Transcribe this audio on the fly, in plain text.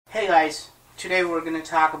Hey guys, today we're going to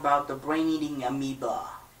talk about the brain-eating amoeba.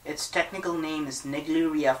 Its technical name is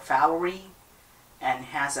Naegleria Flowleri and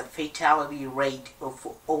has a fatality rate of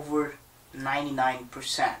over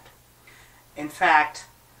 99%. In fact,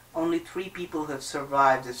 only 3 people have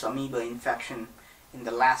survived this amoeba infection in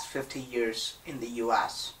the last 50 years in the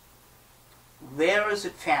US. Where is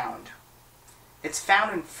it found? It's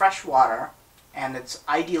found in fresh water, and its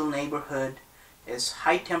ideal neighborhood is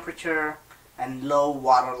high temperature and low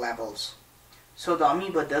water levels. So the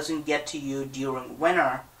amoeba doesn't get to you during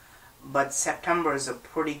winter, but September is a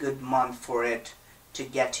pretty good month for it to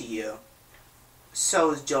get to you.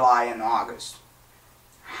 So is July and August.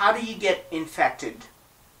 How do you get infected?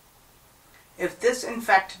 If this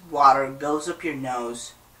infected water goes up your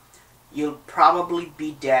nose, you'll probably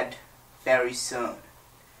be dead very soon.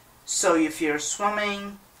 So if you're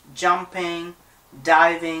swimming, jumping,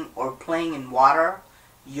 diving, or playing in water,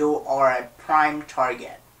 you are a prime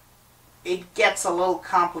target. It gets a little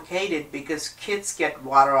complicated because kids get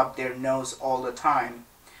water up their nose all the time.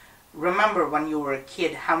 Remember when you were a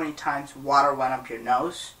kid how many times water went up your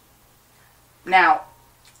nose? Now,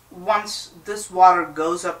 once this water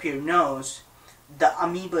goes up your nose, the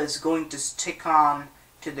amoeba is going to stick on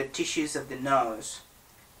to the tissues of the nose.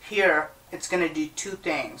 Here, it's going to do 2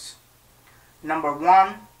 things. Number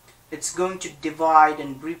 1, it's going to divide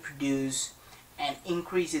and reproduce and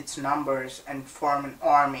increase its numbers and form an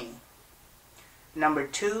army. Number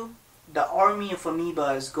 2, the army of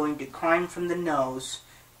amoeba is going to climb from the nose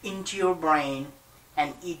into your brain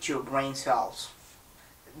and eat your brain cells.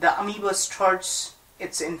 The amoeba starts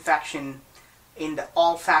its infection in the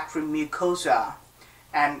olfactory mucosa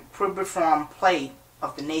and cribriform plate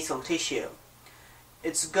of the nasal tissue.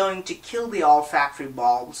 It's going to kill the olfactory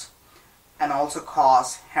bulbs and also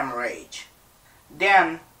cause hemorrhage.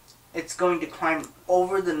 Then it's going to climb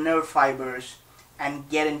over the nerve fibers and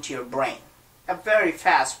get into your brain. A very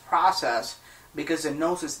fast process because the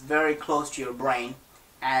nose is very close to your brain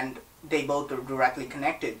and they both are directly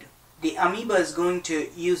connected. The amoeba is going to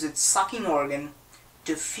use its sucking organ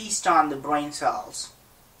to feast on the brain cells.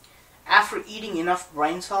 After eating enough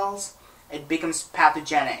brain cells, it becomes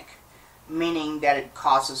pathogenic, meaning that it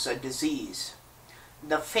causes a disease.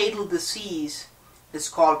 The fatal disease is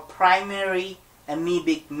called primary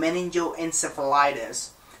amoebic meningoencephalitis,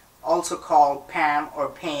 also called PAM or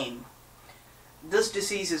PAME. This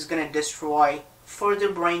disease is going to destroy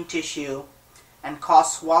further brain tissue and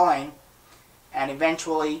cause swelling and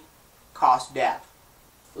eventually cause death.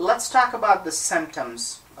 Let's talk about the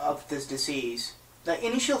symptoms of this disease. The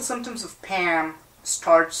initial symptoms of PAM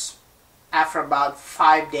starts after about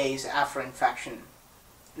 5 days after infection.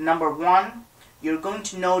 Number 1, you're going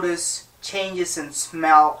to notice changes in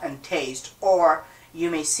smell and taste, or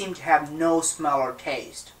you may seem to have no smell or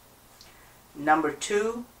taste. Number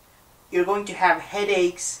 2, you're going to have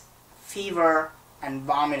headaches, fever, and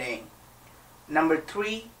vomiting. Number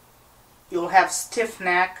 3, you'll have stiff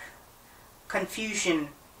neck, confusion,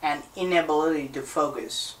 and inability to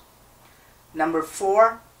focus. Number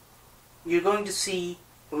 4, you're going to see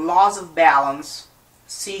loss of balance,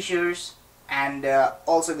 seizures, and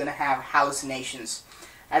also going to have hallucinations.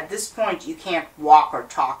 At this point, you can't walk or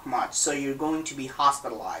talk much, so you're going to be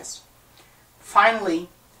hospitalized. Finally,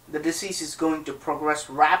 the disease is going to progress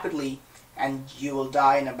rapidly and you will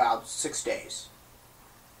die in about 6 days.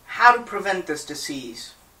 How to prevent this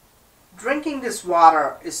disease? Drinking this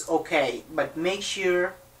water is okay, but make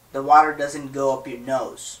sure the water doesn't go up your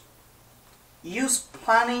nose. Use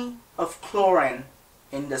plenty of chlorine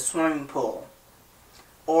in the swimming pool,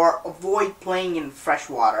 or avoid playing in fresh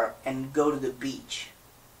water and go to the beach.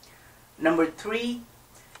 Number 3,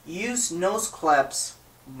 use nose clips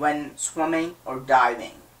when swimming or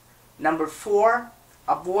diving. Number 4,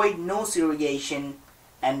 avoid nose irrigation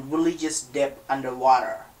and religious dip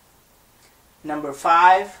underwater. Number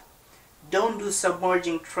 5, don't do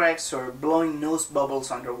submerging tricks or blowing nose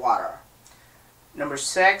bubbles underwater. Number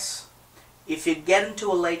 6, if you get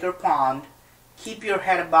into a lake or pond, keep your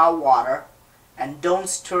head above water and don't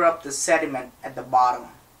stir up the sediment at the bottom.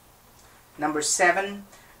 Number 7,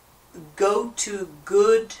 go to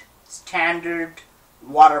good standard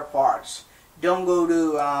water parks. Don't go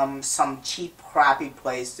to some cheap crappy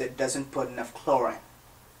place that doesn't put enough chlorine.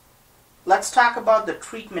 Let's talk about the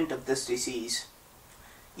treatment of this disease.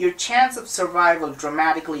 Your chance of survival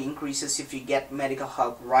dramatically increases if you get medical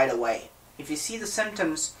help right away. If you see the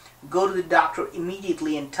symptoms, go to the doctor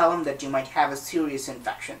immediately and tell him that you might have a serious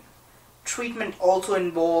infection. Treatment also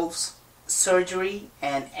involves surgery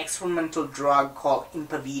and experimental drug called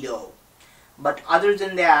Impavido. But other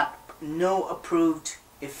than that, no approved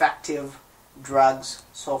effective drugs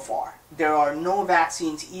so far. there are no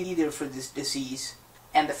vaccines either for this disease,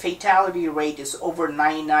 and the fatality rate is over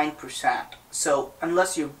 99%. So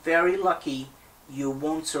unless you're very lucky, you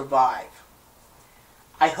won't survive.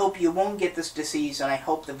 I hope you won't get this disease, and I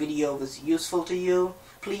hope the video was useful to you.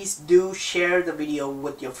 Please do share the video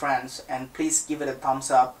with your friends, and please give it a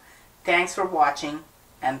thumbs up. Thanks for watching,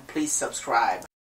 and please subscribe.